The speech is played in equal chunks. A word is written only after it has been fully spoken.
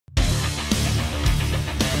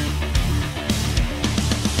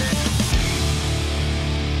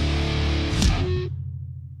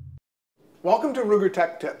Welcome to Ruger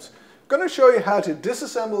Tech Tips. I'm going to show you how to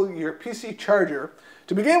disassemble your PC charger.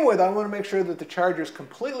 To begin with, I want to make sure that the charger is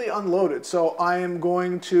completely unloaded. So I am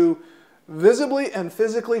going to visibly and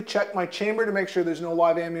physically check my chamber to make sure there's no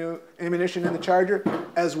live ammunition in the charger,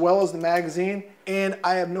 as well as the magazine, and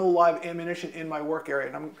I have no live ammunition in my work area.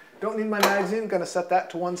 And I don't need my magazine, I'm going to set that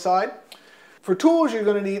to one side. For tools, you're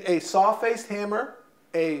going to need a saw-faced hammer,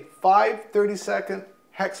 a 5/32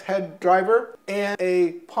 hex head driver, and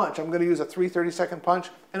a punch. I'm going to use a 3/32 punch,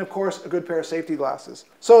 and of course a good pair of safety glasses.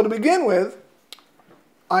 So to begin with,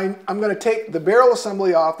 I'm going to take the barrel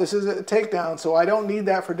assembly off. This is a takedown, so I don't need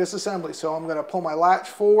that for disassembly. So I'm going to pull my latch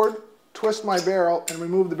forward, twist my barrel, and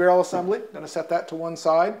remove the barrel assembly. I'm going to set that to one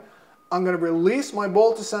side. I'm going to release my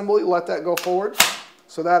bolt assembly, let that go forward.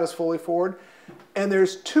 So that is fully forward. And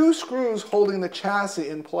there's two screws holding the chassis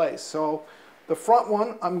in place. So the front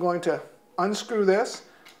one, I'm going to unscrew this.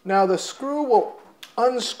 Now the screw will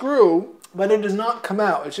unscrew, but it does not come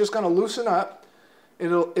out. It's just going to loosen up.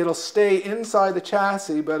 It'll stay inside the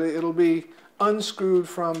chassis, but it'll be unscrewed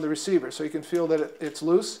from the receiver. So you can feel that it's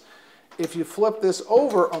loose. If you flip this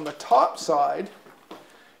over on the top side,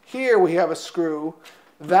 here we have a screw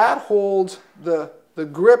that holds the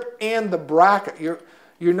grip and the bracket.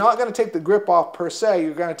 You're not going to take the grip off per se.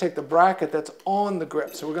 You're going to take the bracket that's on the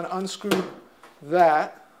grip. So we're going to unscrew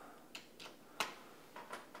that.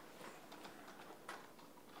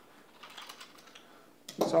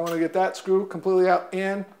 So I want to get that screw completely out,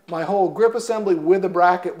 and my whole grip assembly with the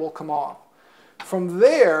bracket will come off. From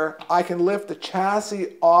there, I can lift the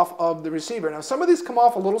chassis off of the receiver. Now some of these come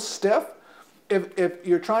off a little stiff. If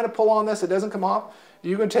you're trying to pull on this, it doesn't come off.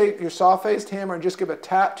 You can take your saw-faced hammer and just give a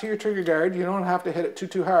tap to your trigger guard. You don't have to hit it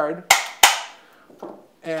too hard.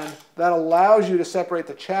 And that allows you to separate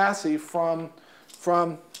the chassis from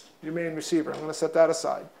your main receiver. I'm going to set that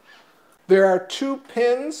aside. There are two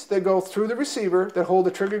pins that go through the receiver that hold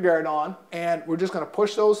the trigger guard on, and we're just going to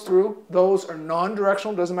push those through. Those are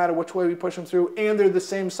non-directional, doesn't matter which way we push them through, and they're the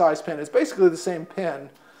same size pin. It's basically the same pin.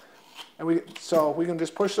 And so we can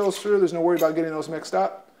just push those through. There's no worry about getting those mixed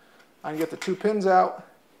up. I can get the two pins out,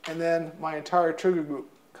 and then my entire trigger group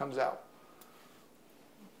comes out.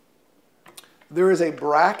 There is a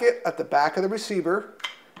bracket at the back of the receiver,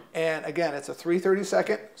 and again, it's a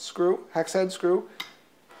 3/32 screw, hex head screw.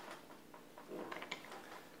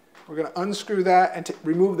 We're going to unscrew that and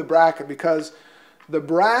remove the bracket because the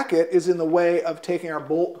bracket is in the way of taking our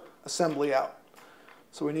bolt assembly out.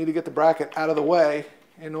 So we need to get the bracket out of the way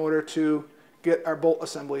in order to get our bolt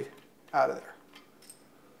assembly out of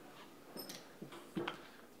there.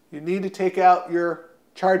 You need to take out your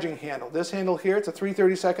charging handle. This handle here, it's a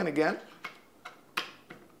 3/32 again.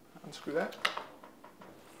 Unscrew that.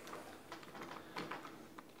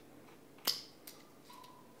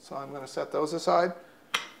 So I'm going to set those aside.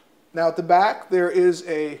 Now at the back there's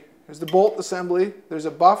the bolt assembly. There's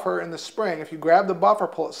a buffer in the spring. If you grab the buffer,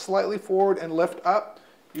 pull it slightly forward and lift up,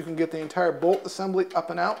 you can get the entire bolt assembly up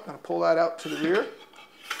and out. I'm going to pull that out to the rear.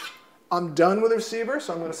 I'm done with the receiver,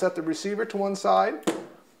 so I'm going to set the receiver to one side.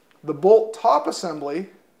 The bolt top assembly,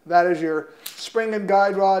 that is your spring and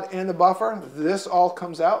guide rod and the buffer, this all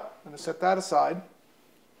comes out. I'm going to set that aside.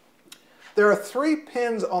 There are three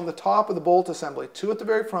pins on the top of the bolt assembly, two at the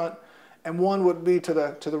very front, and one would be to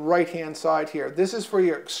the right-hand side here. This is for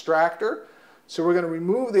your extractor. So we're going to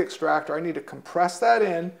remove the extractor. I need to compress that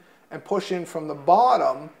in and push in from the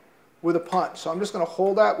bottom with a punch. So I'm just going to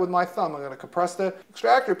hold that with my thumb. I'm going to compress the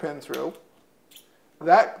extractor pin through.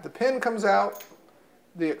 The pin comes out,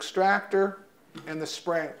 the extractor and the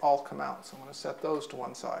spring all come out. So I'm going to set those to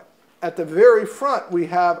one side. At the very front, we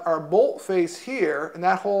have our bolt face here, and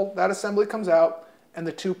that assembly comes out, and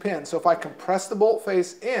the two pins. So if I compress the bolt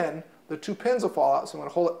face in, the two pins will fall out. So I'm going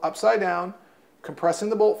to hold it upside down, compressing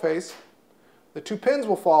the bolt face. The two pins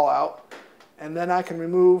will fall out, and then I can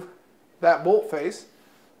remove that bolt face,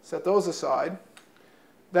 set those aside.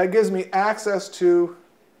 That gives me access to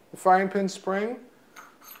the firing pin spring.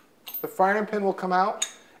 The firing pin will come out,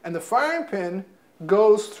 and the firing pin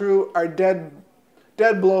goes through our dead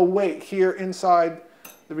blow weight here inside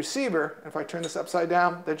the receiver. If I turn this upside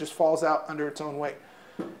down, that just falls out under its own weight.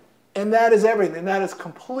 And that is everything. That is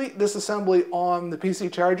complete disassembly on the PC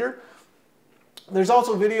charger. There's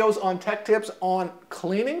also videos on tech tips on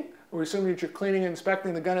cleaning. We're assuming that you're cleaning and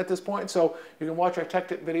inspecting the gun at this point, so you can watch our tech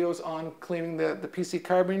tip videos on cleaning the PC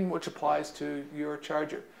carbine, which applies to your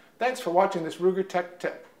charger. Thanks for watching this Ruger Tech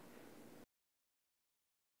Tip.